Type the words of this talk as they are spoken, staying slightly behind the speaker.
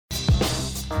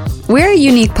We're a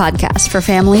unique podcast for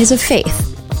families of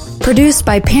faith, produced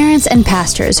by parents and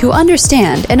pastors who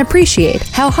understand and appreciate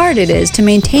how hard it is to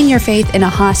maintain your faith in a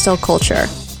hostile culture.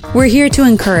 We're here to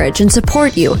encourage and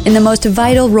support you in the most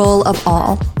vital role of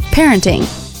all, parenting.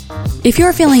 If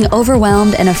you're feeling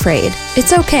overwhelmed and afraid,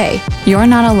 it's okay. You're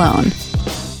not alone.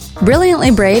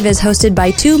 Brilliantly Brave is hosted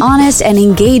by two honest and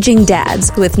engaging dads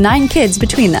with 9 kids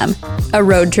between them. A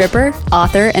road tripper,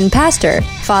 author, and pastor,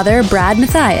 Father Brad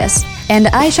Matthias, and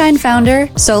iShine founder,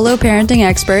 solo parenting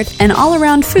expert, and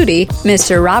all-around foodie,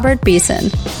 Mr. Robert Beeson.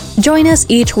 Join us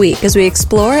each week as we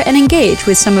explore and engage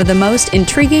with some of the most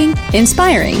intriguing,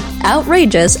 inspiring,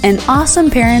 outrageous, and awesome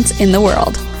parents in the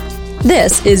world.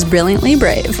 This is Brilliantly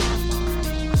Brave.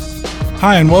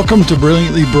 Hi, and welcome to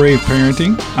Brilliantly Brave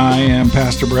Parenting. I am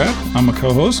Pastor Brad. I'm a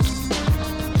co-host.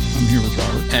 I'm here with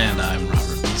Robert. And I'm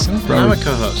Robert Beeson. And I'm a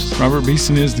co-host. Robert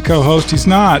Beeson is the co-host. He's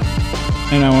not,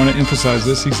 and I want to emphasize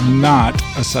this, he's not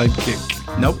a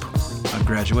sidekick. Nope. I've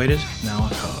graduated, now a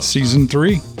co-host. Season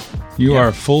 3. You are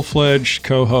a full-fledged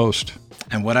co-host.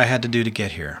 And what I had to do to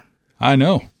get here. I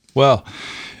know. Well,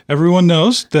 everyone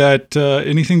knows that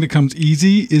anything that comes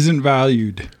easy isn't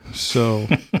valued. So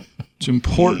it's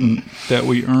important that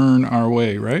we earn our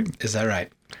way, right? Is that right?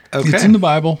 Okay. It's in the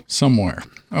Bible somewhere.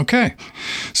 Okay.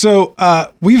 So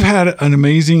we've had an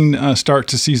amazing start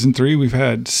to season 3. We've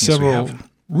had several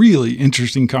really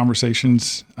interesting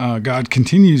conversations. God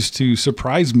continues to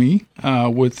surprise me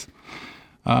with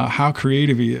how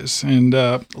creative he is. And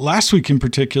last week in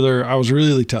particular, I was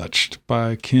really touched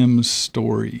by Kim's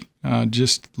story.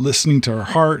 Just listening to her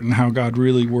heart and how God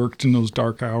really worked in those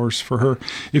dark hours for her.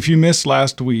 If you missed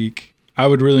last week, I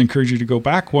would really encourage you to go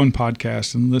back one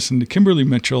podcast and listen to Kimberly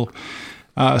Mitchell,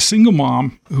 a single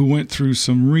mom who went through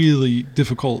some really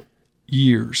difficult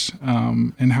years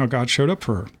and how God showed up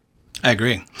for her. I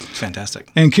agree. It's fantastic.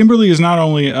 And Kimberly is not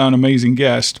only an amazing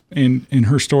guest, in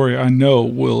her story I know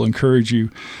will encourage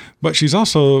you, but she's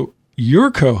also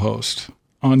your co-host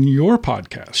on your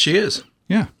podcast. She is.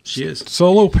 Yeah. She is.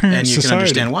 Solo Parent And you Society. can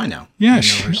understand why now. Yeah,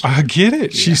 I get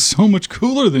it. Yeah. She's so much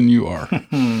cooler than you are.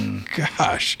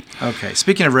 Gosh. Okay.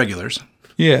 Speaking of regulars.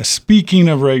 Yeah, speaking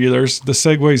of regulars, the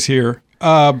segue's here.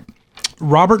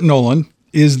 Robert Nolan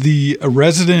is the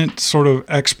resident sort of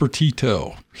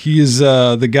expertito. He is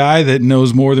the guy that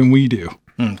knows more than we do.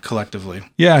 Collectively.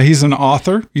 Yeah, he's an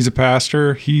author. He's a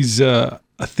pastor. He's a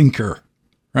thinker,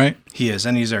 right? He is,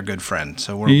 and he's our good friend.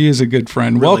 So he is a good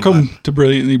friend. Really Welcome glad. to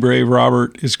Brilliantly Brave,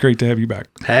 Robert. It's great to have you back.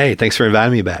 Hey, thanks for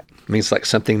inviting me back. It means like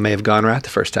something may have gone right the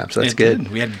first time, so that's good.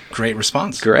 We had great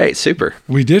response. Great, super.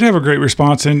 We did have a great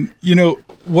response. And, you know,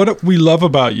 what we love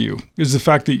about you is the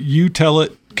fact that you tell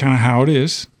it kind of how it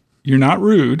is. You're not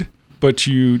rude, but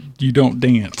you don't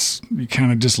dance. You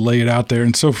kind of just lay it out there.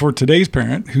 And so for today's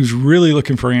parent who's really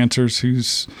looking for answers,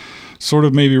 who's sort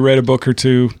of maybe read a book or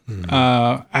two,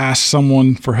 asked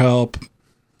someone for help,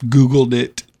 Googled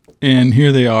it, and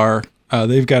here they are.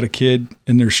 They've got a kid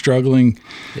and they're struggling.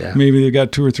 Yeah. Maybe they've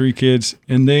got 2 or 3 kids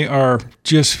and they are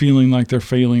just feeling like they're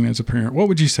failing as a parent. What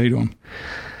would you say to them?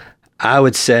 I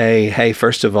would say, hey,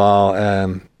 first of all,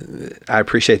 I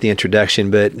appreciate the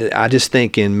introduction, but I just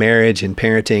think in marriage and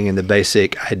parenting and the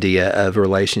basic idea of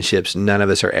relationships, none of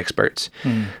us are experts.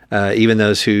 Even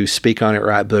those who speak on it,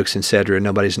 write books, etc.,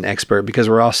 nobody's an expert because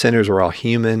we're all sinners, we're all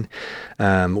human.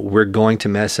 We're going to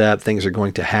mess up, things are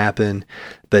going to happen,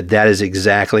 but that is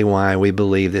exactly why we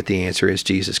believe that the answer is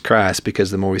Jesus Christ,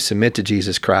 because the more we submit to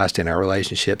Jesus Christ in our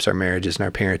relationships, our marriages, and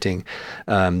our parenting,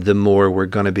 the more we're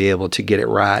going to be able to get it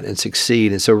right and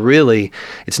succeed. And so really,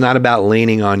 it's not about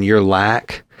leaning on your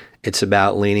lack. It's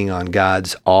about leaning on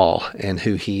God's all and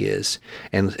who he is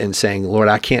and saying, Lord,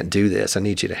 I can't do this. I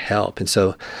need you to help. And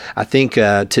so I think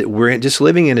we're just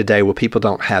living in a day where people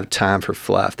don't have time for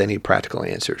fluff. They need practical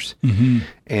answers. Mm-hmm.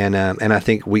 And I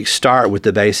think we start with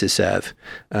the basis of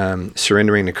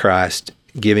surrendering to Christ,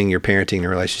 giving your parenting and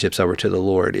relationships over to the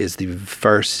Lord is the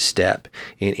first step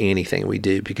in anything we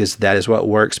do, because that is what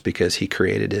works, because he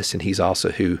created us and he's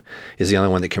also who is the only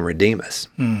one that can redeem us.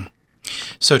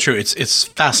 So true. It's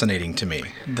fascinating to me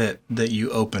that you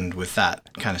opened with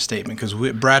that kind of statement, because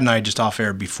Brad and I just off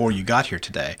air before you got here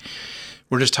today,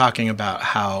 we're just talking about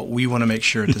how we want to make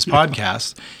sure at this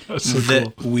podcast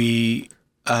that we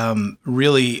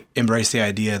really embrace the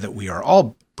idea that we are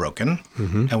all broken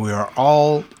and we are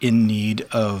all in need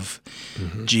of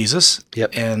Jesus.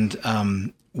 Yep.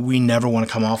 And we never want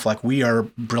to come off like we are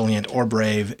brilliant or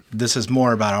brave. This is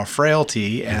more about our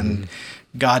frailty and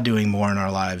God doing more in our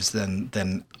lives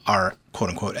than our quote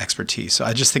unquote expertise. So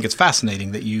I just think it's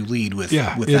fascinating that you lead with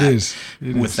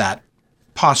that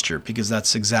posture, because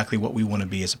that's exactly what we want to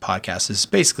be as a podcast, is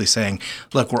basically saying,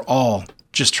 look, we're all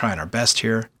just trying our best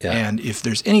here. Yeah. And if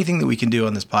there's anything that we can do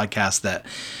on this podcast that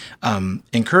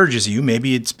encourages you,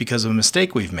 maybe it's because of a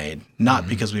mistake we've made, not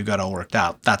because we've got it all worked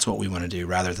out. That's what we want to do,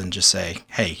 rather than just say,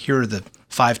 hey, here are the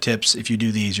 5 tips. If you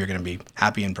do these, you're going to be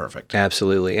happy and perfect.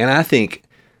 Absolutely. And I think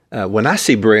when I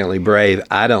see brilliantly brave,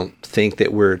 I don't think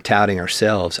that we're touting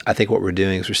ourselves. I think what we're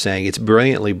doing is we're saying it's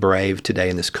brilliantly brave today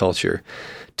in this culture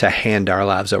to hand our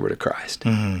lives over to Christ.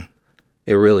 Mm-hmm.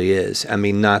 It really is. I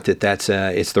mean, not that that's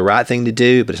it's the right thing to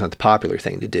do, but it's not the popular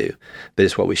thing to do. But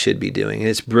it's what we should be doing. And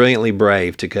it's brilliantly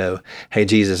brave to go, hey,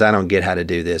 Jesus, I don't get how to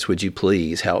do this. Would you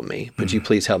please help me? Would you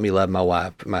please help me love my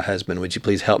wife, my husband? Would you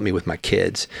please help me with my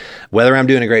kids? Whether I'm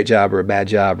doing a great job or a bad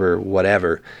job or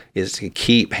whatever, is to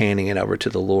keep handing it over to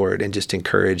the Lord and just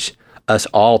encourage us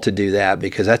all to do that,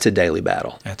 because that's a daily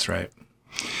battle. That's right.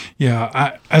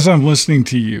 Yeah. As I'm listening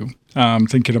to you,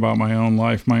 thinking about my own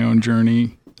life, my own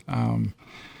journey,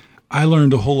 I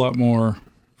learned a whole lot more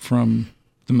from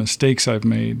the mistakes I've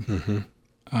made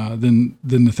than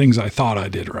the things I thought I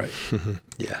did right.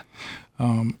 Yeah.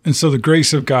 And so the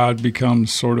grace of God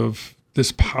becomes sort of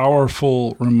this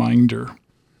powerful reminder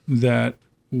that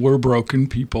we're broken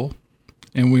people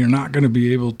and we are not going to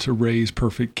be able to raise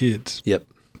perfect kids. Yep.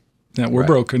 That we're Right.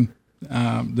 broken.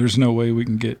 There's no way we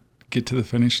can get to the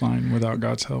finish line without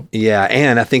God's help. Yeah,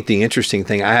 and I think the interesting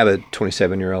thing, I have a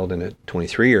 27-year-old and a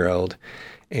 23-year-old,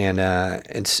 and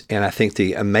I think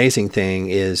the amazing thing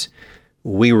is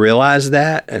we realize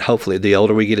that, and hopefully the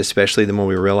older we get, especially, the more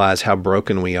we realize how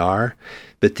broken we are.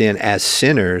 But then as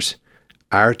sinners,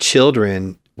 our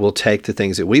children will take the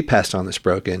things that we passed on that's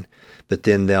broken, but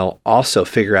then they'll also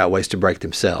figure out ways to break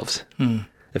themselves.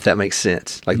 If that makes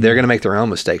sense. Like they're going to make their own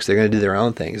mistakes. They're going to do their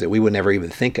own things that we would never even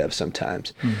think of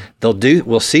sometimes.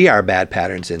 We'll see our bad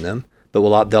patterns in them,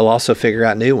 but they'll also figure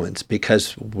out new ones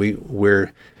because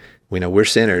we're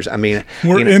sinners. I mean,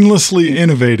 We're endlessly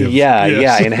innovative. yeah, Yes.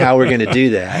 yeah, and how we're going to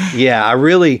do that. Yeah, I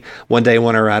really one day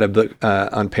want to write a book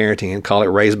on parenting and call it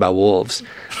 "Raised by Wolves,"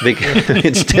 because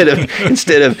instead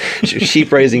of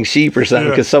sheep raising sheep or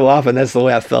something. Because so often that's the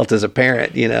way I felt as a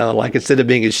parent. Like instead of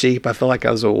being a sheep, I felt like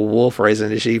I was a wolf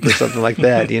raising a sheep or something like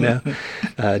that.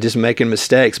 Just making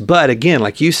mistakes. But again,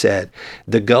 like you said,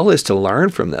 the goal is to learn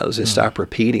from those and stop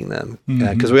repeating them.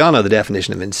 Because we all know the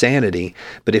definition of insanity.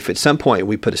 But if at some point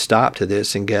we put a stop to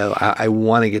this and go, I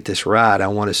want to get this right. I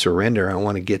want to surrender. I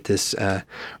want to get this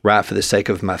right for the sake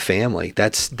of my family.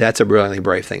 That's a brilliantly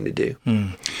brave thing to do.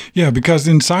 Yeah, because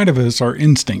inside of us are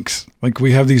instincts. Like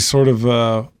we have these sort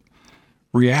of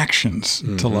reactions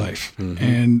to life.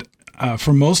 And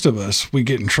for most of us, we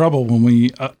get in trouble when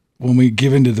we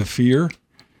give into the fear,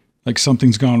 like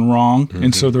something's gone wrong.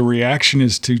 And so the reaction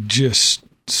is to just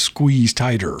squeeze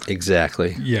tighter.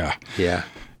 Exactly. Yeah. Yeah.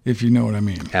 If you know what I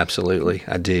mean. Absolutely.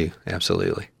 I do.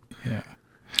 Absolutely. Yeah.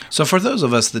 So for those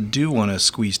of us that do want to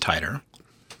squeeze tighter,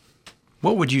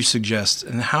 what would you suggest,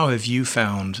 and how have you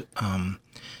found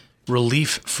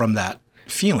relief from that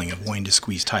feeling of wanting to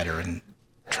squeeze tighter and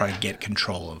try to get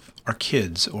control of our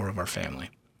kids or of our family?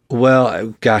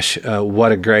 Well, gosh,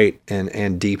 what a great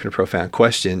and deep and profound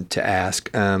question to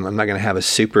ask. I'm not going to have a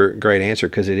super great answer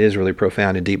because it is really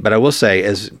profound and deep. But I will say,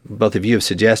 as both of you have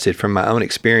suggested, from my own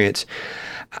experience,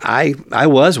 I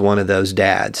was one of those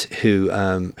dads who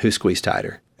squeezed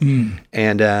tighter,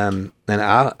 and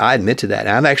I admit to that. And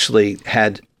I've actually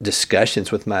had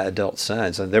discussions with my adult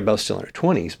sons. They're both still in their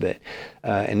 20s, but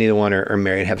and neither one are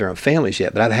married, have their own families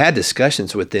yet. But I've had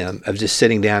discussions with them of just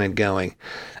sitting down and going,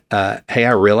 "Hey,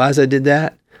 I realize I did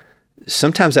that.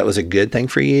 Sometimes that was a good thing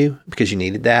for you because you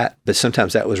needed that, but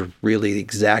sometimes that was really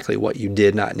exactly what you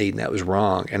did not need, and that was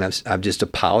wrong. And I've just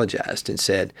apologized and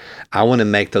said, I want to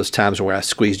make those times where I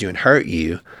squeezed you and hurt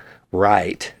you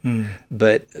right.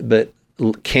 But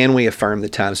can we affirm the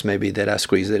times maybe that I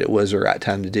squeezed that it was the right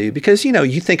time to do? Because,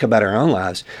 you think about our own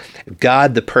lives.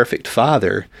 God, the perfect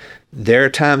Father, there are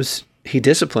times He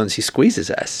disciplines, He squeezes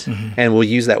us. And we'll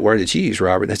use that word that you use,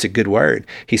 Robert. That's a good word.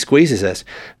 He squeezes us.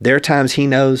 There are times He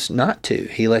knows not to.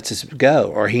 He lets us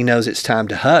go, or He knows it's time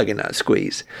to hug and not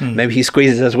squeeze. Maybe He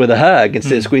squeezes us with a hug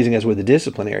instead of squeezing us with a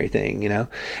disciplinary thing,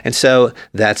 And so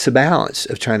that's the balance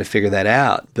of trying to figure that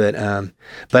out. But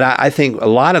I think a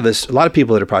lot of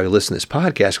people that are probably listening to this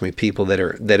podcast can be people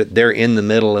that they're in the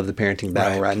middle of the parenting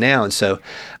battle right now. And so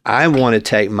I want to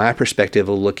take my perspective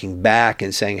of looking back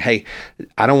and saying, hey,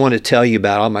 I don't want to tell you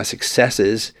about all my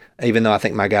successes, even though I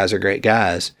think my guys are great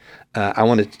guys. I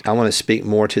want to speak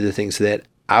more to the things that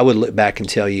I would look back and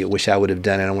tell you, wish I would have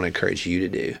done, and I want to encourage you to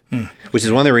do. Which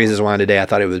is one of the reasons why today I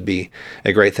thought it would be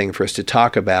a great thing for us to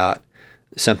talk about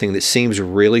something that seems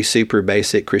really super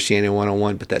basic, Christianity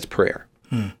 101, but that's prayer.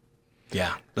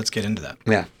 Yeah, let's get into that.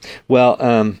 Yeah.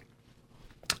 Well,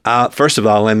 First of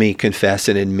all, let me confess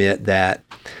and admit that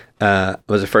I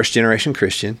was a first-generation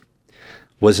Christian,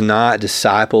 was not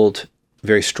discipled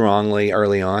very strongly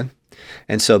early on.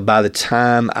 And so by the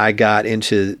time I got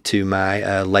into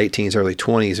my late teens, early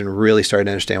 20s, and really started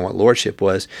to understand what lordship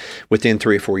was, within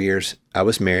 3 or 4 years, I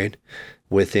was married.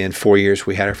 Within 4 years,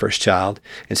 we had our first child.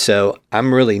 And so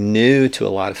I'm really new to a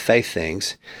lot of faith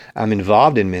things. I'm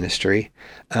involved in ministry,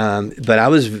 but I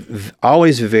was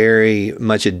always very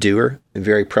much a doer and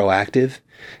very proactive.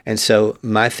 And so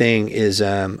my thing is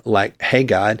like, hey,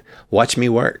 God, watch me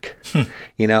work.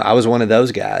 I was one of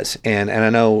those guys. And I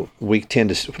know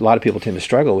a lot of people tend to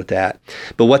struggle with that.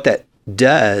 But what that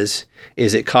does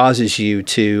is it causes you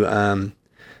to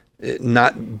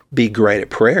not be great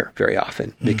at prayer very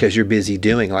often because you're busy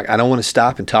doing. Like, I don't want to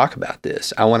stop and talk about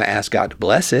this. I want to ask God to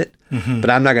bless it,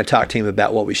 but I'm not going to talk to him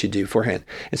about what we should do for him.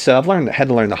 And so I've had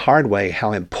to learn the hard way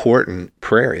how important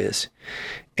prayer is.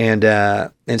 And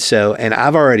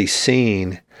I've already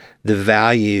seen the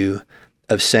value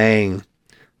of saying,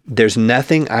 there's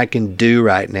nothing I can do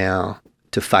right now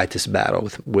to fight this battle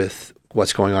with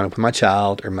what's going on with my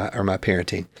child or my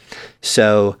parenting.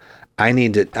 So I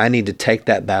need to take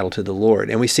that battle to the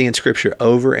Lord. And we see in Scripture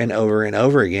over and over and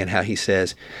over again how he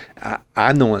says,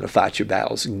 I'm the one to fight your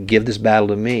battles. Give this battle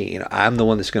to me. I'm the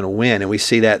one that's going to win. And we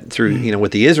see that through,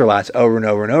 with the Israelites over and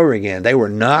over and over again. They were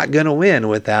not going to win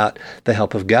without the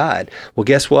help of God. Well,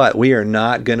 guess what? We are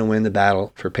not going to win the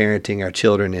battle for parenting our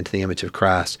children into the image of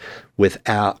Christ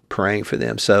without praying for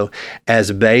them. So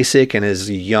as basic and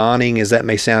as yawning as that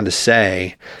may sound to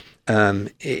say,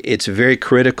 it's very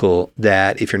critical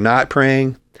that if you're not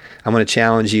praying, I'm going to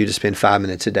challenge you to spend 5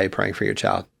 minutes a day praying for your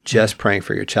child. Just praying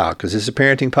for your child, because this is a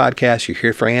parenting podcast. You're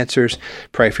here for answers.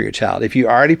 Pray for your child. If you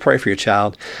already pray for your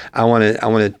child, I want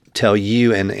to tell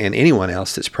you and anyone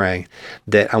else that's praying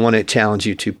that I want to challenge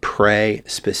you to pray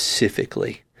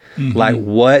specifically. Like,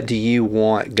 what do you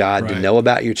want God to know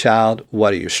about your child?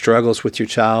 What are your struggles with your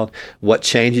child? What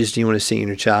changes do you want to see in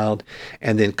your child?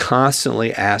 And then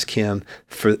constantly ask him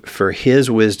for his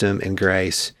wisdom and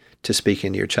grace to speak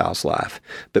into your child's life.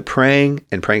 But praying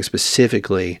and praying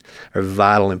specifically are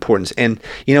vital importance. And,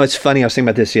 it's funny, I was thinking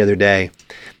about this the other day.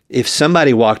 If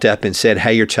somebody walked up and said,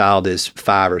 hey, your child is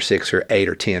 5 or 6 or 8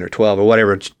 or 10 or 12 or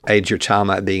whatever age your child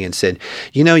might be, and said,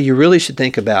 you really should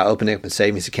think about opening up a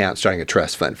savings account, starting a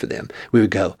trust fund for them, we would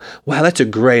go, wow, that's a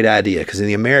great idea, because in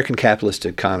the American capitalist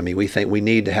economy, we think we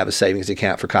need to have a savings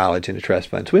account for college and a trust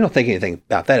fund. So we don't think anything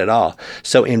about that at all.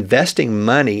 So investing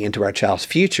money into our child's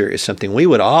future is something we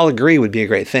would all agree would be a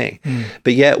great thing.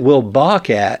 But yet we'll balk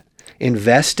at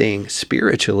investing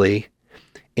spiritually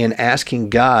in asking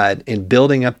God and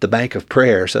building up the bank of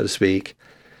prayer, so to speak,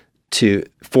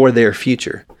 for their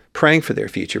future, praying for their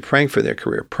future, praying for their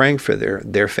career, praying for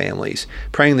their families,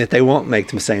 praying that they won't make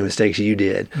the same mistakes you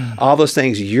did. All those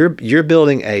things, you're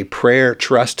building a prayer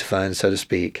trust fund, so to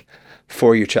speak,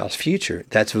 for your child's future.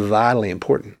 That's vitally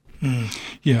important.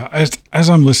 Yeah, as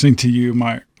I'm listening to you,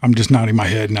 I'm just nodding my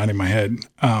head.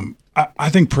 I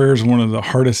think prayer is one of the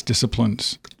hardest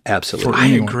disciplines. Absolutely. I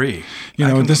agree.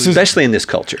 Especially in this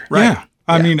culture. Right. Yeah.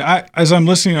 I mean, as I'm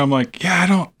listening, I'm like, I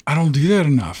don't do that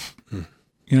enough.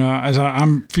 As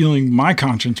I'm feeling my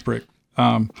conscience prick,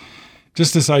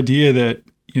 just this idea that,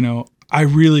 I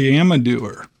really am a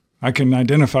doer. I can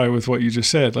identify with what you just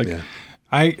said. Like,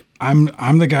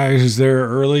 I'm the guy who's there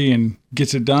early and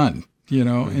gets it done,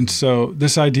 and so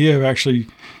this idea of actually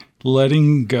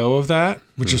letting go of that,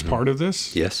 which is part of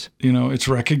this. Yes. It's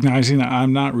recognizing that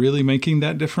I'm not really making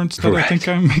that difference that I think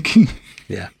I'm making.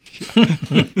 Yeah.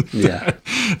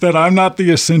 That I'm not the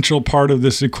essential part of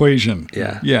this equation.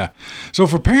 Yeah. So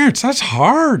for parents, that's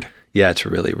hard. Yeah, it's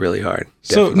really, really hard.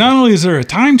 Definitely. So not only is there a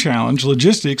time challenge,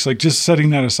 logistics, like just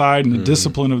setting that aside and the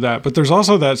discipline of that, but there's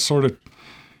also that sort of,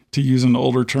 to use an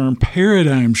older term,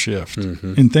 paradigm shift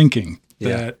in thinking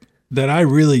that I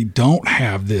really don't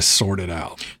have this sorted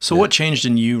out. So what changed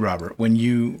in you, Robert, when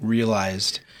you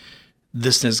realized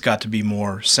this has got to be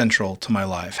more central to my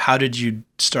life? How did you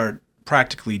start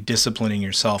practically disciplining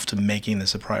yourself to making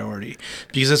this a priority?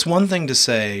 Because it's one thing to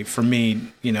say, for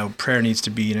me, prayer needs to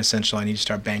be an essential. I need to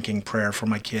start banking prayer for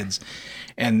my kids.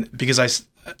 And because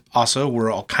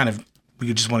we're all kind of,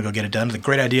 we just want to go get it done. It's a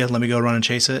great idea. Let me go run and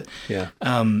chase it. Yeah.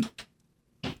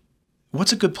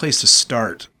 What's a good place to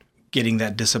start getting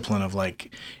that discipline of,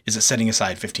 like, is it setting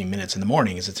aside 15 minutes in the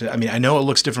morning? I know it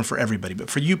looks different for everybody, but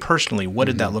for you personally, what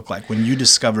did that look like when you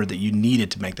discovered that you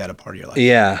needed to make that a part of your life?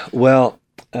 Yeah. Well,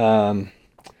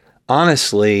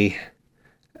 honestly,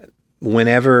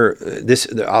 whenever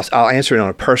I'll answer it on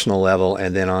a personal level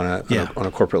and then on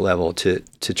a corporate level to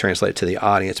translate to the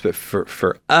audience. But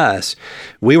for us,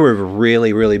 we were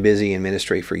really, really busy in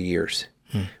ministry for years.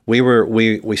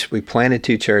 We planted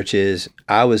 2 churches.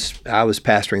 I was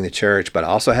pastoring the church, but I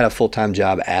also had a full-time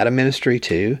job at a ministry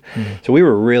too. So we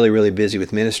were really, really busy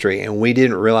with ministry, and we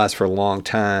didn't realize for a long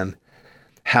time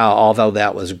how, although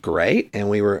that was great, and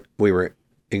we were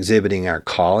exhibiting our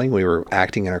calling, we were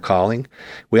acting in our calling,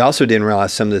 we also didn't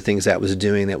realize some of the things that was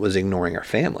doing that was ignoring our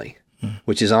family,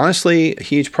 which is honestly a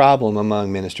huge problem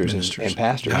among ministers. And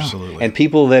pastors. Absolutely. And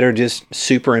people that are just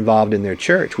super involved in their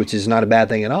church, which is not a bad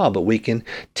thing at all, but we can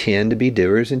tend to be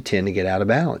doers and tend to get out of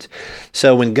balance.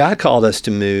 So when God called us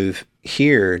to move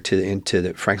here into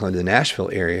the Franklin, the Nashville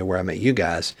area where I met you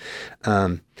guys,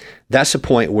 that's the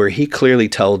point where he clearly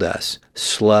told us,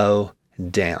 slow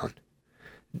down.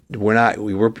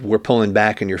 We're pulling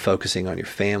back and you're focusing on your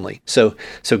family. So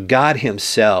God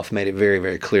himself made it very,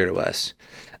 very clear to us.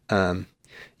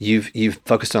 You've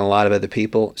focused on a lot of other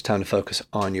people. It's time to focus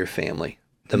on your family.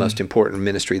 The most important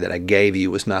ministry that I gave you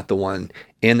was not the one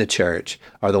in the church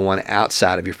or the one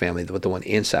outside of your family, but the one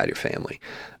inside your family.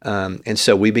 And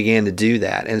so we began to do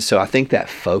that. And so I think that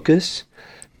focus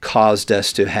caused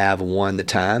us to have, one, the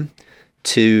time,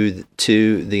 two,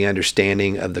 the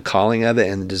understanding of the calling of it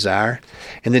and the desire.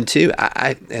 And then two,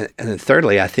 and then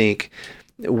thirdly, I think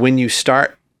when you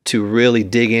start to really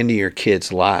dig into your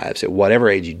kids' lives at whatever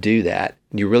age you do that,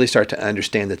 you really start to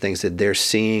understand the things that they're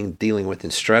seeing, dealing with,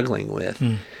 and struggling with,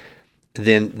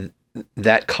 then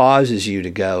that causes you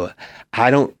to go,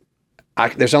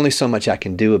 there's only so much I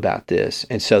can do about this.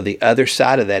 And so the other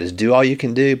side of that is do all you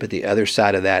can do, but the other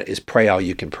side of that is pray all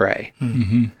you can pray.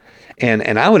 Mm-hmm.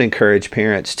 And I would encourage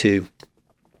parents to,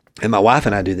 and my wife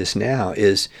and I do this now,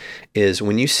 is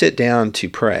when you sit down to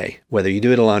pray, whether you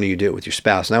do it alone or you do it with your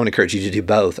spouse, and I would encourage you to do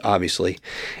both, obviously,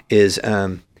 is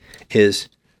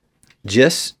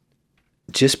just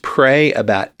pray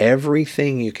about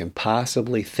everything you can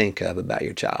possibly think of about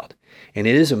your child. And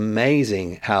it is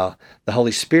amazing how the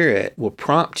Holy Spirit will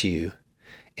prompt you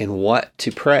in what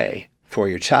to pray for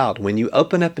your child. When you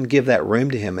open up and give that room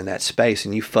to him in that space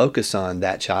and you focus on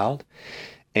that child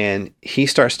and he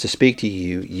starts to speak to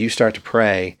you, you start to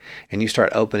pray and you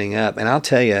start opening up. And I'll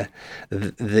tell you,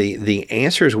 the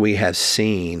answers we have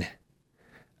seen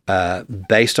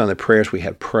based on the prayers we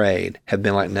have prayed have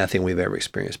been like nothing we've ever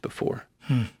experienced before.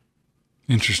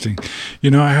 Interesting.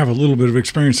 I have a little bit of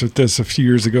experience with this. A few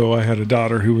years ago, I had a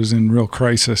daughter who was in real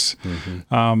crisis.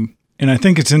 Mm-hmm. And I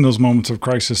think it's in those moments of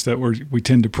crisis that we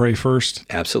tend to pray first.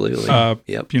 Absolutely.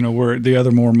 Yep. Where the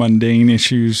other more mundane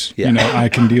issues, I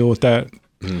can deal with that.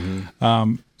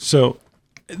 Mm-hmm. So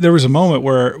there was a moment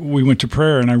where we went to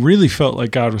prayer and I really felt like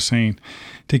God was saying,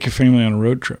 take your family on a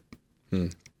road trip.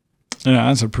 And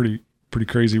that's a pretty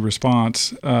crazy response.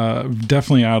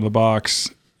 Definitely out of the box.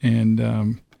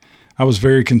 And I was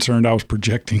very concerned. I was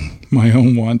projecting my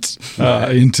own wants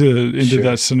into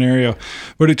that scenario.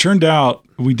 But it turned out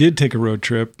we did take a road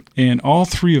trip, and all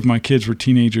 3 of my kids were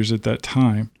teenagers at that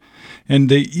time. And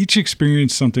they each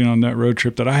experienced something on that road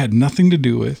trip that I had nothing to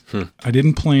do with. I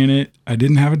didn't plan it. I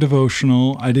didn't have a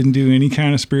devotional. I didn't do any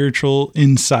kind of spiritual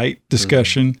insight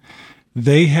discussion.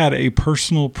 They had a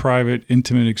personal, private,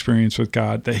 intimate experience with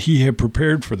God that he had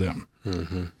prepared for them.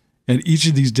 Mm-hmm. At each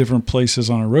of these different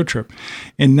places on a road trip.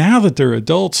 And now that they're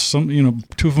adults, 2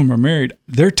 of them are married,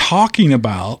 they're talking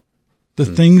about the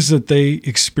things that they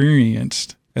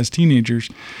experienced as teenagers.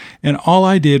 And all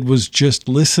I did was just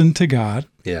listen to God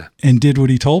and did what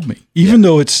he told me, even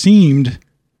though it seemed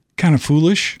kind of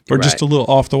foolish or just a little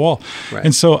off the wall. Right.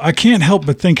 And so I can't help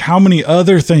but think how many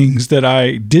other things that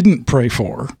I didn't pray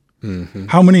for,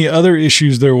 how many other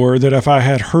issues there were that if I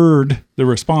had heard the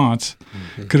response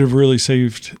could have really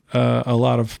saved a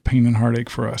lot of pain and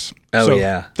heartache for us.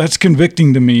 That's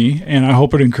convicting to me, and I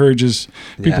hope it encourages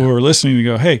people who are listening to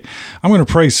go, hey, I'm going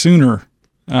to pray sooner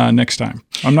next time.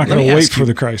 I'm not going to wait for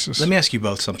the crisis. Let me ask you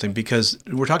both something, because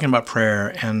we're talking about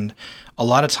prayer, and a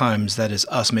lot of times that is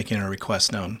us making a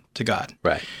request known to God.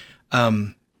 Right.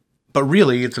 But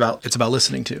really, it's about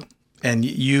listening to. And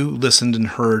you listened and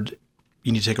heard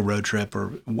you need to take a road trip,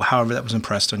 or however that was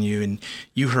impressed on you, and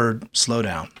you heard slow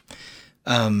down.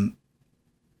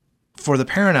 For the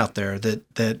parent out there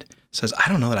that says, I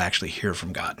don't know that I actually hear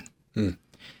from God.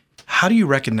 How do you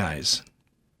recognize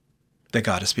that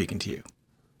God is speaking to you?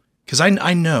 Because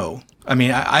I know,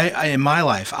 I in my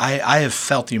life, I have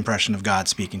felt the impression of God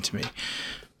speaking to me.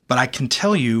 But I can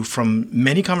tell you from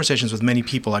many conversations with many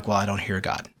people, like, well, I don't hear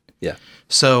God. Yeah.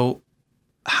 So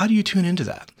how do you tune into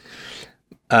that?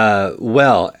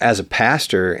 Well, as a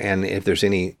pastor, and if there's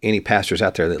any pastors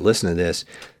out there that listen to this,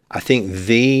 I think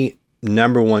the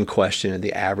number one question of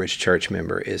the average church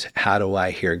member is, how do I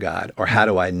hear God? Or how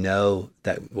do I know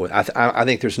that? I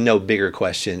think there's no bigger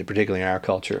question, particularly in our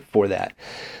culture, for that.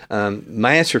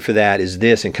 My answer for that is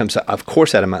this, and comes, of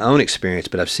course, out of my own experience,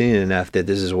 but I've seen it enough that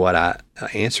this is what I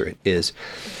answer it, is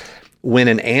when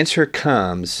an answer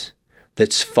comes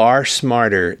that's far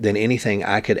smarter than anything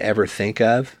I could ever think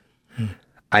of,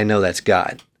 I know that's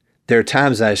God. There are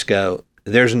times I just go,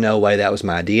 there's no way that was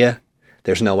my idea.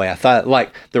 There's no way I thought,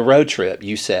 like the road trip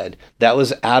you said, that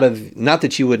was out of, not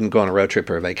that you wouldn't go on a road trip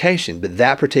or a vacation, but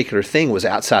that particular thing was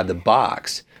outside the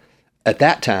box at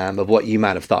that time of what you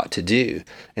might have thought to do.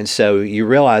 And so you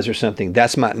realize there's something,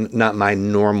 that's not my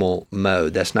normal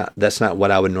mode. That's not what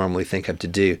I would normally think of to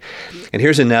do. And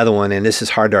here's another one, and this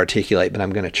is hard to articulate, but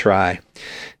I'm going to try.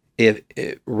 If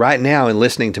right now in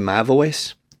listening to my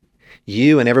voice,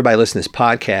 you and everybody listening to this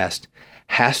podcast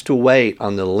has to wait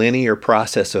on the linear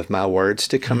process of my words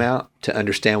to come out to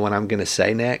understand what I'm going to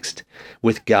say next.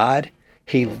 With God,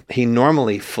 he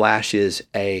normally flashes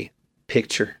a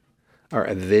picture or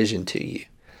a vision to you,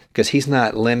 because he's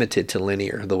not limited to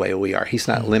linear the way we are. He's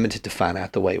not limited to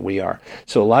finite the way we are.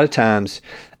 So a lot of times,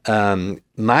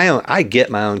 I get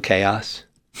my own chaos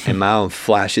and my own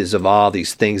flashes of all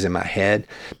these things in my head.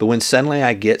 But when suddenly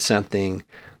I get something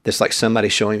that's like somebody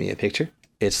showing me a picture,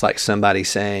 it's like somebody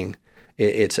saying,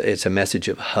 it's a message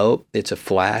of hope. It's a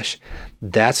flash.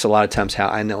 That's a lot of times how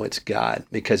I know it's God,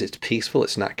 because it's peaceful.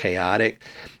 It's not chaotic.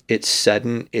 It's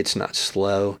sudden. It's not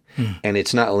slow, and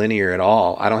it's not linear at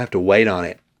all. I don't have to wait on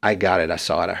it. I got it. I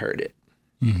saw it. I heard it.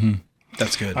 Mm-hmm.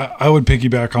 That's good. I would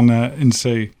piggyback on that and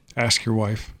say, ask your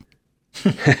wife.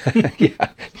 Yeah.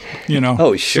 You know.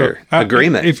 Oh, sure. So,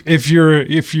 agreement. If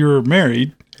you're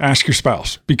married, ask your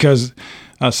spouse, because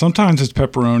sometimes it's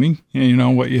pepperoni. You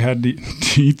know what you had to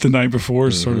eat the night before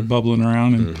is sort of bubbling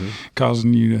around and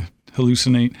causing you to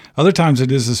hallucinate. Other times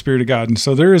it is the Spirit of God, and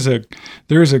so there is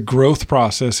a growth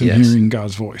process in hearing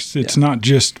God's voice. It's not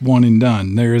just one and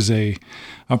done. There is a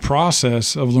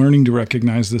process of learning to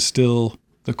recognize the still,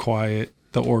 the quiet,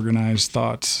 the organized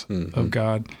thoughts of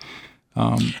God.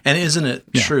 And isn't it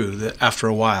true that after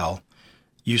a while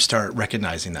you start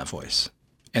recognizing that voice?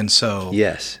 And so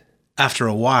yes, after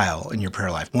a while in your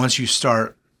prayer life, once you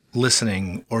start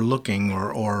listening or looking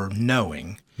or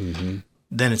knowing, then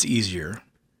it's easier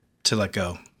to let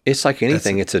go. It's like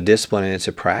anything. It's a discipline and it's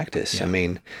a practice. Yeah. I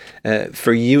mean,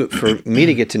 for me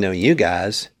to get to know you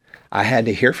guys, I had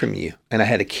to hear from you, and I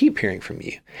had to keep hearing from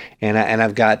you. And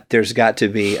there's got to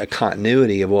be a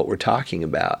continuity of what we're talking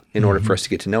about in order for us to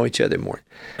get to know each other more.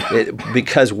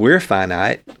 Because we're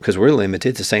finite, because we're limited.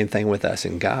 It's the same thing with us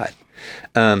and God.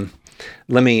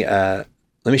 Let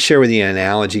me share with you an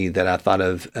analogy that I thought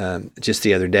of just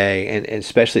the other day, and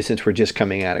especially since we're just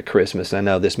coming out of Christmas. I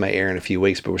know this may air in a few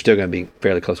weeks, but we're still going to be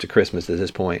fairly close to Christmas at this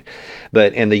point.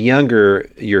 And the younger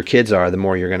your kids are, the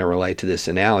more you're going to relate to this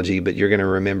analogy, but you're going to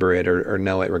remember it or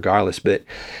know it regardless. But,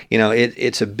 you know,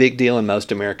 it's a big deal in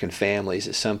most American families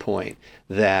at some point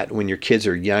that when your kids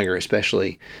are younger,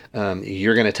 especially,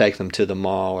 you're going to take them to the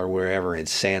mall or wherever, and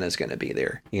Santa's going to be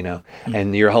there, you know.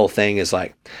 And your whole thing is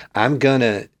like, I'm going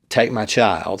to take my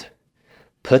child,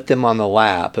 put them on the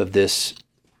lap of this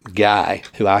guy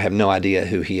who I have no idea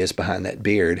who he is behind that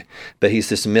beard, but he's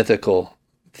this mythical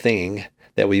thing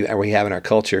that we have in our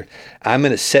culture. I'm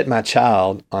going to set my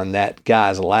child on that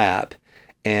guy's lap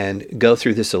and go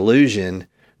through this illusion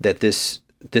that this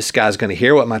guy's going to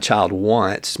hear what my child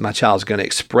wants. My child's going to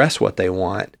express what they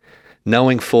want,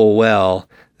 knowing full well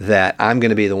that I'm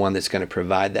going to be the one that's going to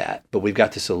provide that. But we've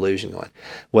got this illusion going.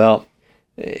 Well,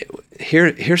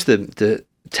 here's the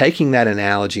taking that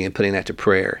analogy and putting that to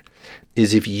prayer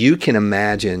is, if you can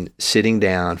imagine sitting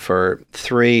down for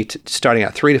starting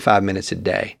out 3 to 5 minutes a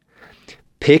day,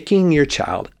 picking your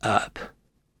child up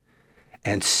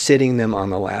and sitting them on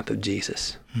the lap of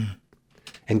Jesus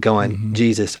and going,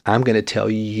 Jesus, I'm going to tell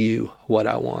you what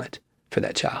I want for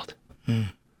that child.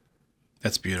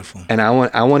 That's beautiful. And I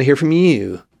want to hear from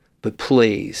you, but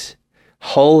please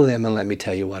hold them and let me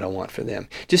tell you what I want for them.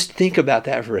 Just think about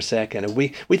that for a second. We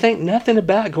think nothing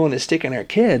about going and sticking our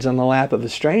kids on the lap of a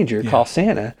stranger called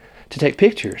Santa to take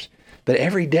pictures. But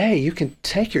every day you can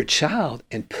take your child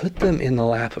and put them in the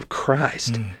lap of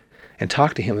Christ and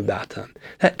talk to him about them.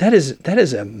 That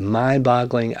is a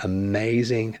mind-boggling,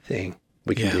 amazing thing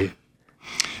we can do.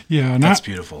 Yeah, and that's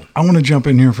beautiful. I want to jump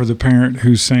in here for the parent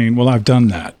who's saying, well, I've done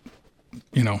that.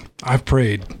 You know, I've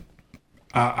prayed.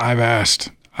 I've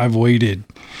asked. I've waited,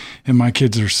 and my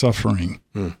kids are suffering.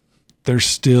 They're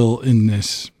still in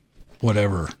this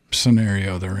whatever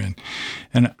scenario they're in.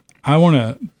 And I want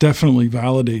to definitely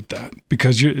validate that,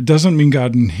 because it doesn't mean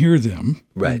God didn't hear them.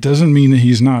 Right. It doesn't mean that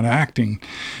he's not acting.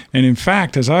 And in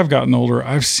fact, as I've gotten older,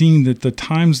 I've seen that the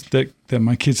times that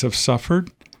my kids have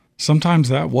suffered, sometimes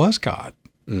that was God.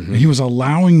 Mm-hmm. He was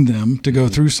allowing them to go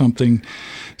through something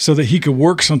so that he could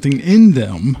work something in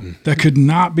them that could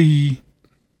not be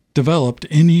developed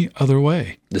any other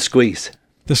way. The squeeze.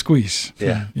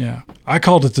 Yeah. Yeah. I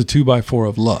called it the 2x4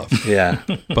 of love. Yeah.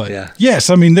 But yes,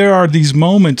 I mean, there are these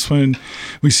moments when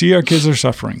we see our kids are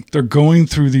suffering. They're going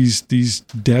through these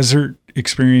desert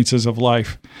experiences of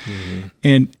life. Mm-hmm.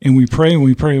 And we pray and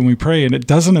we pray and we pray, and it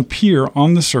doesn't appear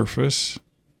on the surface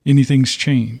anything's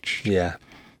changed. Yeah.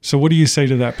 So what do you say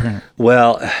to that parent?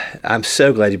 Well, I'm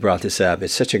so glad you brought this up.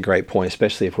 It's such a great point,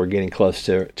 especially if we're getting close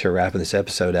to wrapping this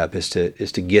episode up, is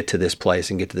to get to this place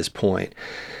and get to this point.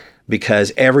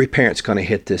 Because every parent's going to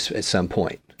hit this at some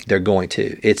point. They're going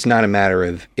to. It's not a matter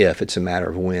of if, it's a matter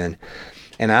of when.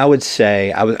 And I would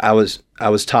say, I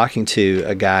was talking to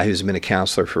a guy who's been a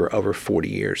counselor for over 40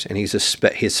 years, and his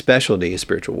specialty is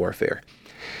spiritual warfare.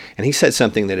 And he said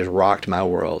something that has rocked my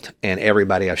world, and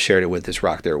everybody I've shared it with has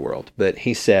rocked their world. But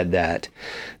he said that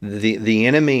the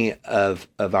enemy of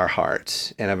our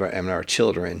hearts and of our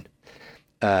children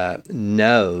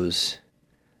knows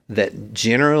that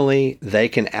generally they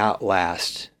can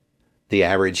outlast the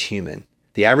average human.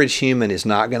 The average human is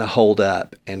not going to hold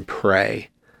up and pray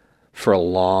for a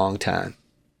long time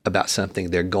about something.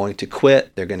 They're going to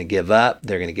quit. They're going to give up.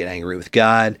 They're going to get angry with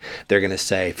God. They're going to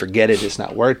say, forget it, it's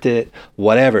not worth it,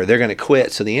 whatever. They're going to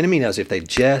quit. So the enemy knows if they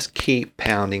just keep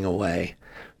pounding away,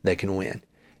 they can win.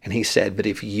 And he said, but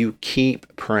if you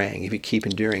keep praying, if you keep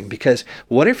enduring, because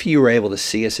what if you were able to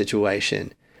see a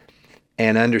situation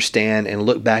and understand and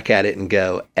look back at it and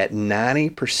go, at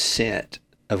 90%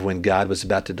 of when God was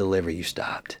about to deliver, you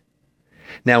stopped.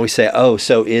 Now we say, oh,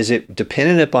 so is it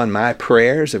dependent upon my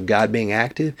prayers of God being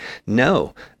active?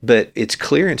 No, but it's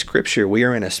clear in Scripture we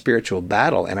are in a spiritual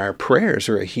battle, and our prayers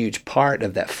are a huge part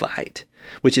of that fight,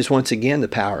 which is once again the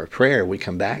power of prayer we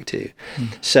come back to.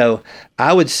 Mm-hmm. So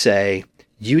I would say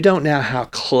you don't know how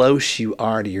close you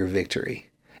are to your victory.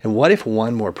 And what if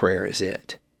one more prayer is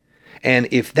it? And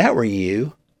if that were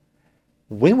you,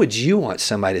 when would you want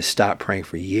somebody to stop praying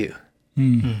for you?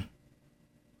 Mm-hmm.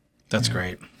 That's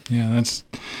great. Yeah, that's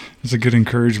a good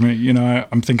encouragement. You know,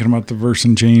 I'm thinking about the verse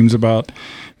in James about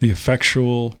the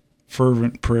effectual,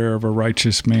 fervent prayer of a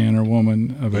righteous man or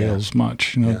woman avails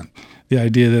much. You know, the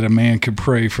idea that a man could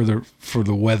pray for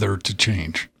the weather to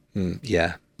change.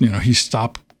 Yeah. You know, he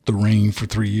stopped the rain for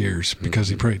 3 years because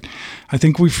he prayed. I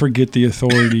think we forget the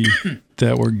authority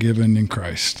that we're given in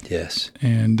Christ. Yes.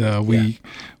 And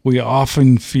we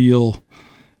often feel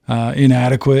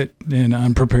inadequate and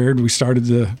unprepared. We started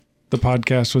the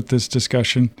podcast with this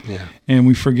discussion, and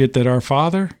we forget that our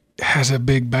Father has a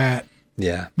big bat.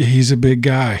 Yeah. He's a big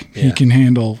guy. Yeah. He can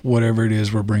handle whatever it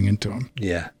is we're bringing to him.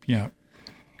 Yeah. Yeah.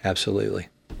 Absolutely.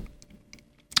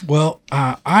 Well,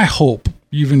 I hope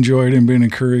you've enjoyed and been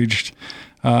encouraged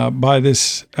by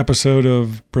this episode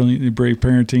of Brilliantly Brave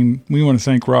Parenting. We want to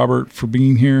thank Robert for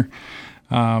being here.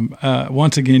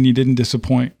 Once again, you didn't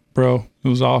disappoint, bro. It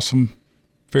was awesome.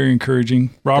 Very encouraging.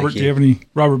 Robert,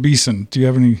 Robert Beeson, do you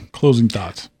have any closing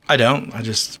thoughts? I don't. I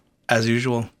just, as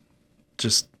usual,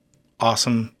 just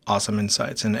awesome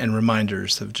insights and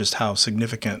reminders of just how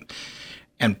significant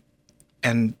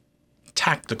and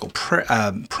tactical,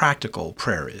 practical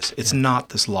prayer is. It's not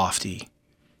this lofty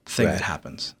thing that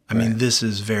happens. I mean, this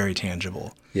is very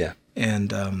tangible. Yeah.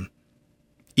 And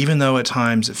even though at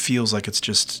times it feels like it's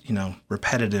just,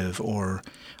 repetitive, or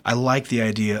I like the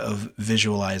idea of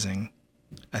visualizing.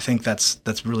 I think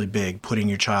that's really big, putting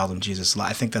your child in Jesus'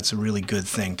 life. I think that's a really good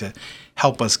thing to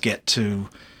help us get to,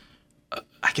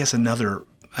 I guess, another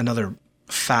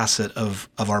facet of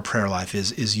our prayer life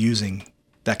is using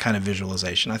that kind of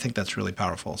visualization. I think that's really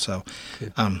powerful. So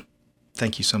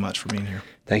thank you so much for being here.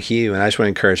 Thank you. And I just want to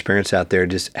encourage parents out there,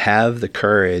 just have the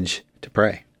courage to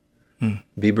pray.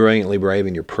 Be brilliantly brave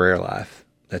in your prayer life.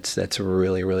 That's a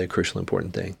really, really crucial,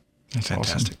 important thing. That's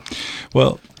fantastic.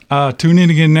 Awesome. Well, tune in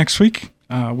again next week.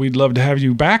 We'd love to have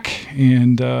you back,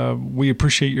 and we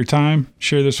appreciate your time.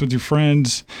 Share this with your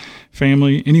friends,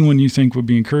 family, anyone you think would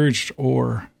be encouraged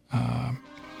or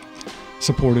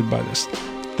supported by this.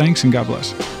 Thanks, and God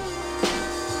bless.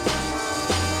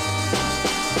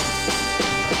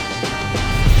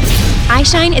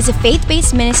 iShine is a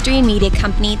faith-based ministry and media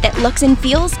company that looks and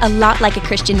feels a lot like a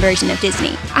Christian version of Disney.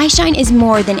 iShine is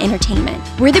more than entertainment.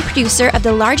 We're the producer of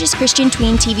the largest Christian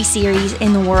tween TV series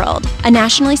in the world, a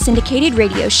nationally syndicated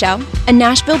radio show, a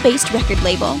Nashville-based record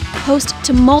label, host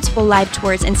to multiple live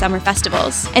tours and summer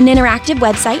festivals, an interactive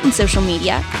website and social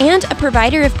media, and a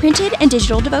provider of printed and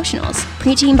digital devotionals,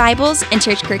 preteen Bibles, and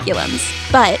church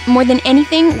curriculums. But more than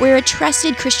anything, we're a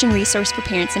trusted Christian resource for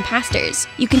parents and pastors.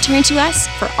 You can turn to us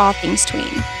for all things tween.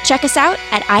 Check us out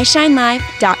at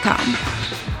ishinelive.com.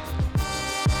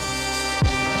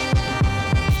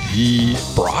 He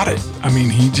brought it. I mean,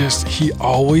 he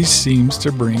always seems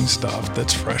to bring stuff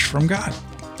that's fresh from God.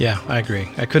 Yeah, I agree.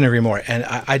 I couldn't agree more. And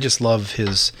I just love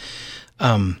his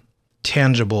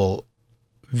tangible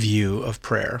view of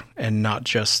prayer, and not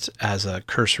just as a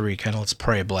cursory kind of let's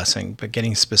pray a blessing, but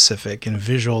getting specific and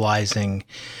visualizing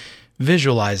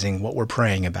what we're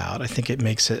praying about. I think it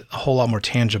makes it a whole lot more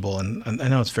tangible, and I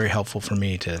know it's very helpful for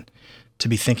me to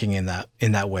be thinking in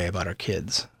that way about our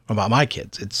kids, about my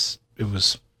kids. It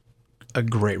was a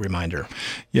great reminder.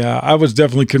 Yeah, I was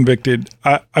definitely convicted.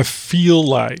 I feel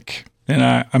like,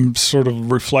 and I'm sort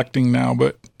of reflecting now,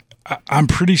 but I'm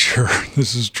pretty sure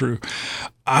this is true.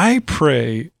 I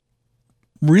pray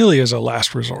really as a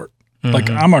last resort. Mm-hmm. Like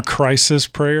I'm a crisis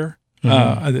prayer,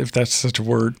 if that's such a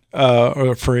word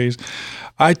or a phrase.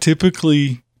 I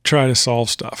typically try to solve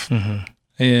stuff. Mm-hmm.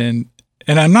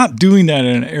 And I'm not doing that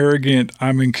in an arrogant,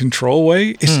 I'm in control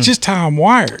way. It's just how I'm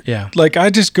wired. Yeah. Like I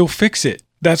just go fix it.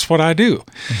 That's what I do.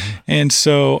 Mm-hmm. And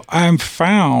so I'm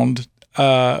found,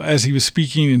 as he was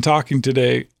speaking and talking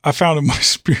today, I found in my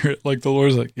spirit, like the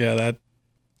Lord's like, yeah, that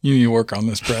you need to work on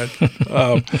this, Brad.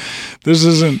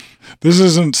 This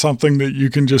isn't something that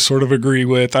you can just sort of agree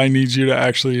with. I need you to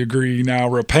actually agree now,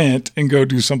 repent, and go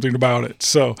do something about it.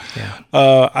 So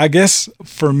I guess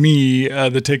for me,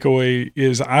 the takeaway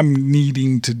is I'm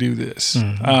needing to do this.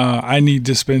 Mm-hmm. I need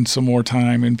to spend some more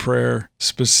time in prayer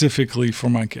specifically for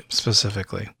my kids.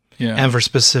 Specifically. Yeah. And for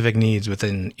specific needs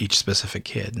within each specific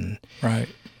kid. And right.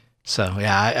 So,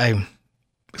 yeah,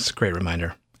 it's a great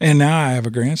reminder. And now I have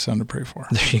a grandson to pray for.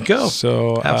 There you go.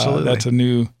 So absolutely, that's a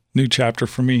new chapter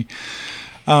for me.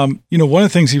 One of the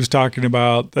things he was talking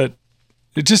about that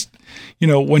it just,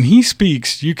 when he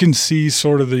speaks, you can see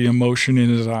sort of the emotion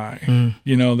in his eye.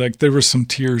 Mm. Like there were some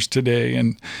tears today,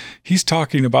 and he's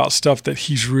talking about stuff that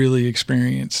he's really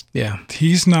experienced. Yeah.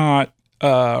 He's not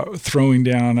throwing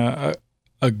down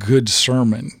a good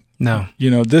sermon. No.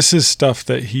 This is stuff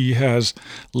that he has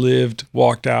lived,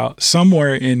 walked out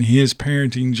somewhere in his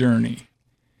parenting journey.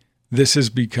 This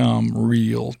has become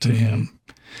real to him.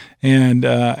 And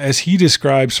as he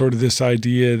describes sort of this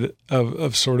idea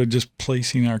of sort of just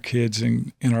placing our kids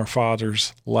in our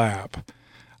Father's lap,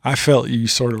 I felt you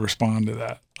sort of respond to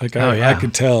that. Like I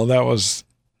could tell that was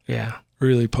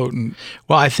really potent.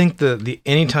 Well, I think the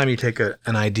anytime you take an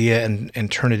idea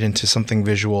and turn it into something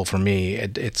visual, for me,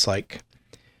 it's like,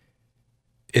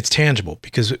 it's tangible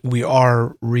because we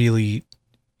are really,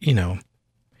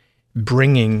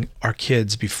 bringing our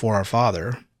kids before our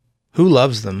Father, who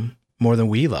loves them more than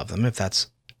we love them, if that's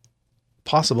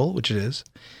possible, which it is.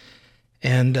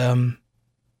 And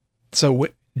so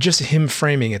just him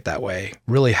framing it that way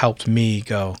really helped me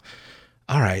go,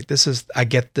 all right, I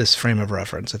get this frame of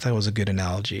reference. I thought it was a good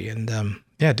analogy. And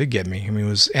it did get me. I mean, it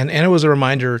was, and it was a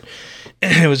reminder,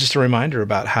 it was just a reminder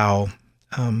about how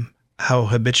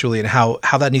habitually and how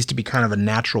that needs to be kind of a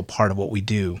natural part of what we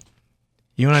do.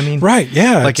 You know what I mean? Right.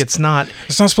 Yeah. Like it's not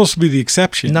supposed to be the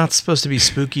exception. Not supposed to be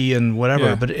spooky and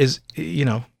whatever, but it is,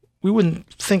 we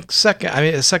wouldn't think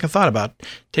a second thought about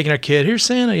taking our kid, here's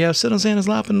Santa, sit on Santa's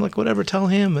lap and like whatever, tell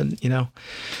him. And,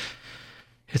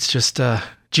 it's just,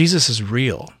 Jesus is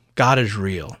real. God is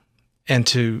real. And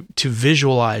to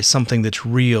visualize something that's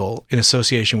real in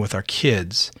association with our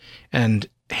kids and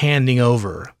handing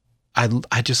over,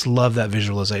 I just love that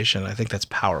visualization. I think that's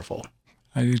powerful.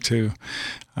 I do too.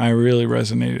 I really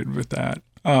resonated with that.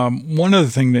 One other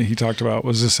thing that he talked about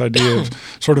was this idea of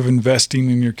sort of investing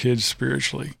in your kids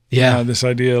spiritually. Yeah. This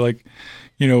idea like,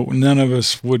 none of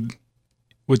us would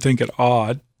think it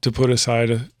odd to put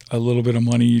aside a little bit of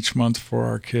money each month for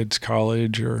our kids'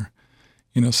 college or,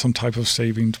 some type of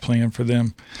savings plan for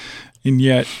them. And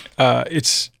yet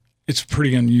it's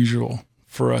pretty unusual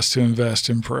for us to invest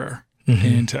in prayer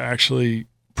and to actually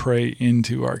pray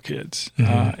into our kids.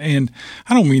 And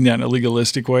I don't mean that in a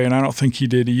legalistic way, and I don't think he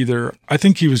did either. I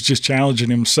think he was just challenging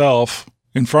himself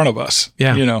in front of us,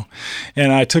 and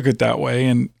I took it that way.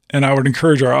 And I would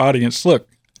encourage our audience, look,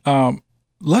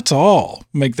 let's all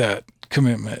make that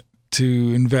commitment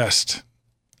to invest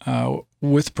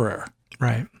with prayer.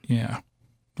 Right. Yeah.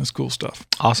 That's cool stuff.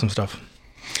 Awesome stuff.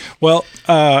 Well,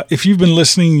 if you've been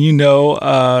listening, you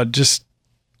know, just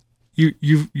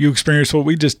you experienced what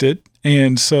we just did.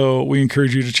 And so we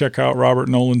encourage you to check out Robert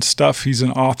Nolan's stuff. He's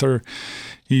an author.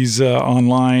 He's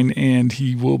online, and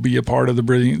he will be a part of the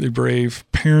Brilliantly Brave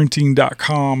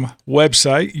Parenting.com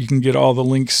website. You can get all the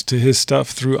links to his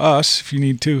stuff through us if you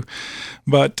need to.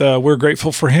 But we're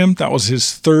grateful for him. That was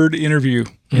his third interview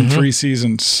in 3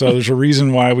 seasons. So there's a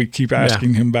reason why we keep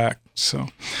asking him back. So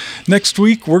next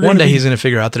week, we're going to he's going to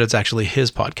figure out that it's actually his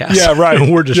podcast. Yeah, right.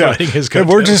 And we're just writing his content.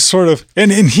 And we're just sort of,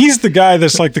 and he's the guy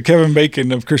that's like the Kevin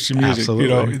Bacon of Christian music. Absolutely. You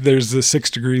know, there's the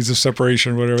 6 degrees of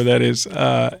separation, whatever that is.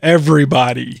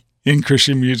 Everybody in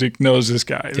Christian music knows this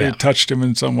guy. They touched him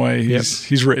in some way.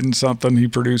 He's written something. He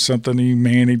produced something. He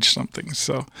managed something.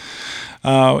 So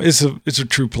it's a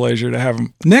true pleasure to have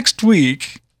him. Next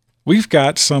week, we've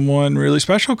got someone really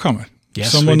special coming.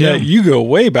 Yes, someone we do. that you go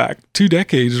way back 2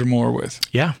 decades or more with.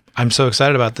 Yeah, I'm so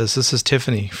excited about this. This is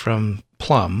Tiffany from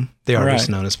Plum, the artist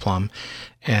known as Plum,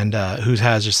 and who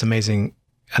has just an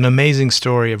amazing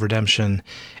story of redemption,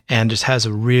 and just has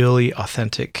a really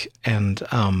authentic and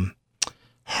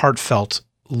heartfelt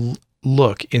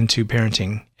look into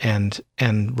parenting and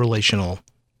relational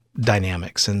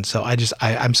dynamics. And so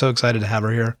I'm so excited to have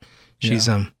her here. She's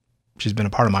been a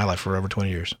part of my life for over 20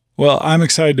 years. Well, I'm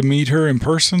excited to meet her in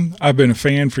person. I've been a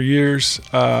fan for years,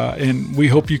 and we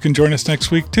hope you can join us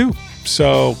next week too.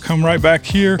 So come right back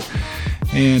here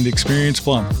and experience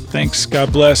Plum. Thanks.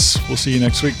 God bless. We'll see you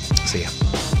next week. See ya.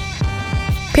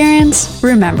 Parents,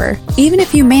 remember, even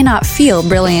if you may not feel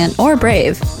brilliant or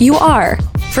brave, you are.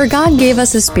 For God gave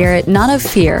us a spirit not of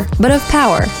fear, but of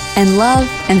power and love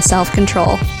and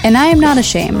self-control. And I am not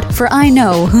ashamed, for I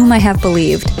know whom I have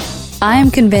believed. I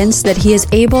am convinced that he is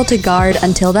able to guard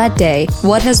until that day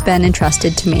what has been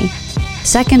entrusted to me.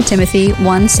 2 Timothy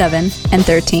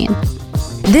 1:7-13.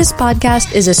 This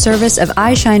podcast is a service of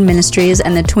iShine Ministries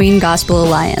and the Tween Gospel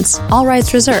Alliance. All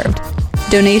rights reserved.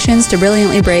 Donations to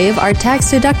Brilliantly Brave are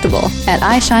tax deductible at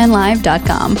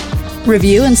iShineLive.com.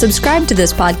 Review and subscribe to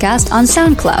this podcast on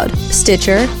SoundCloud,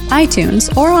 Stitcher, iTunes,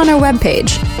 or on our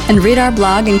webpage. And read our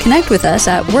blog and connect with us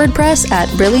at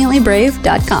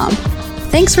WordPress@BrilliantlyBrave.com.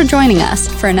 Thanks for joining us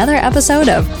for another episode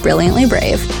of Brilliantly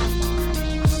Brave.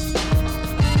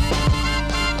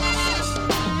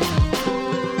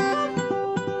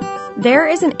 There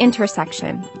is an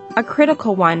intersection, a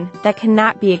critical one that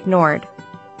cannot be ignored.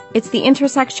 It's the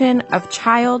intersection of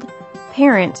child,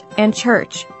 parent, and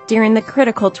church during the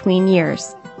critical tween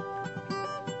years.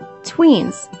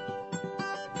 Tweens.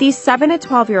 These 7 to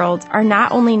 12-year-olds are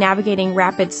not only navigating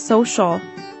rapid social,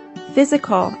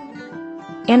 physical,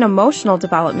 and emotional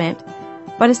development,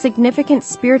 but a significant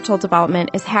spiritual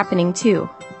development is happening too.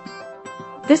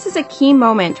 This is a key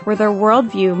moment where their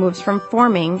worldview moves from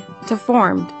forming to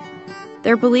formed.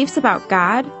 Their beliefs about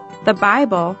God, the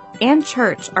Bible, and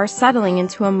church are settling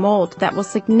into a mold that will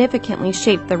significantly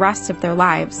shape the rest of their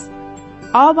lives,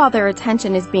 all while their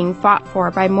attention is being fought for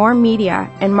by more media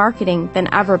and marketing than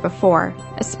ever before,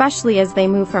 especially as they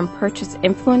move from purchase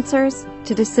influencers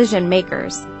to decision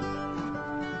makers.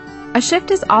 A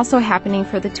shift is also happening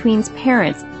for the tweens'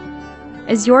 parents.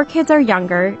 As your kids are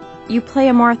younger, you play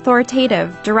a more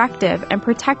authoritative, directive, and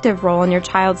protective role in your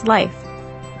child's life.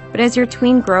 But as your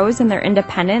tween grows in their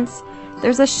independence,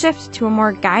 there's a shift to a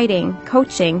more guiding,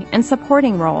 coaching, and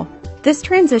supporting role. This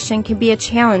transition can be a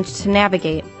challenge to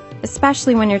navigate,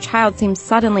 especially when your child seems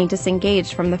suddenly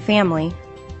disengaged from the family.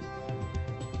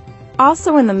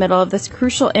 Also in the middle of this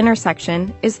crucial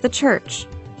intersection is the church.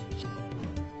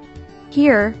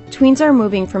 Here, tweens are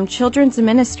moving from children's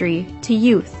ministry to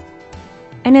youth.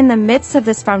 And in the midst of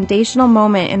this foundational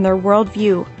moment in their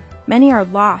worldview, many are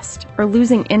lost or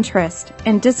losing interest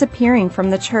and disappearing from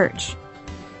the church.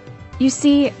 You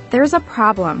see, there's a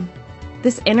problem.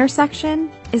 This intersection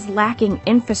is lacking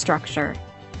infrastructure.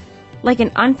 Like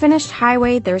an unfinished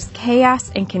highway, there's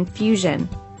chaos and confusion.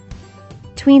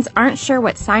 Tweens aren't sure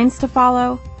what signs to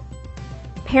follow.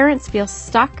 Parents feel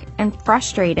stuck and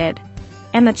frustrated.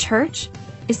 And the church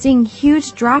is seeing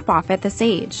huge drop-off at this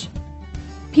age.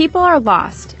 People are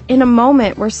lost in a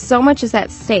moment where so much is at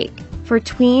stake for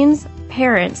tweens,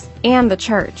 parents, and the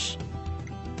church.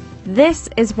 This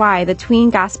is why the Tween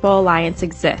Gospel Alliance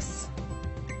exists.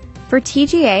 For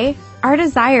TGA, our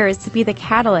desire is to be the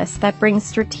catalyst that brings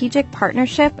strategic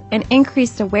partnership and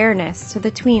increased awareness to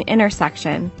the tween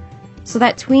intersection, so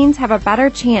that tweens have a better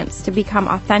chance to become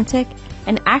authentic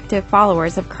and active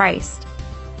followers of Christ.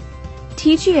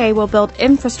 TGA will build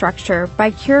infrastructure by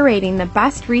curating the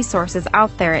best resources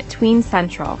out there at Tween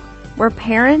Central, where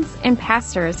parents and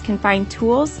pastors can find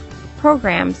tools,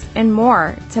 programs, and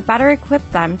more to better equip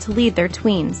them to lead their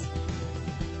tweens.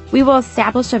 We will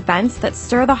establish events that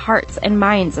stir the hearts and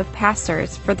minds of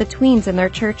pastors for the tweens in their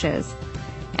churches,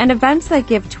 and events that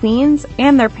give tweens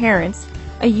and their parents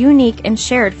a unique and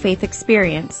shared faith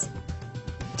experience.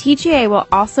 TGA will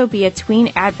also be a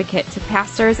tween advocate to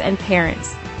pastors and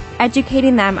parents,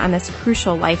 educating them on this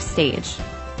crucial life stage.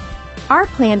 Our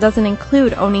plan doesn't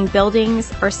include owning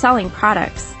buildings or selling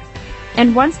products,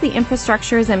 and once the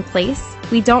infrastructure is in place,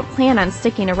 we don't plan on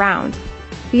sticking around,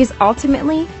 because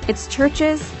ultimately it's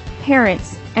churches,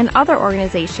 parents, and other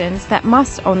organizations that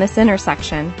must own this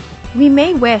intersection. We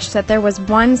may wish that there was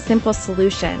one simple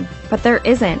solution, but there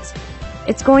isn't.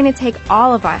 It's going to take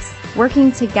all of us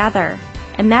working together,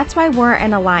 and that's why we're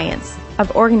an alliance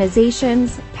of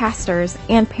organizations, pastors,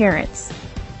 and parents.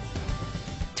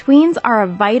 Tweens are a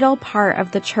vital part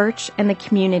of the church and the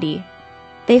community.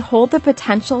 They hold the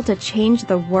potential to change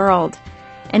the world,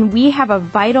 and we have a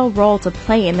vital role to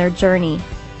play in their journey.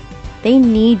 They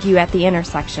need you at the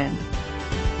intersection.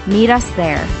 Meet us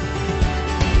there.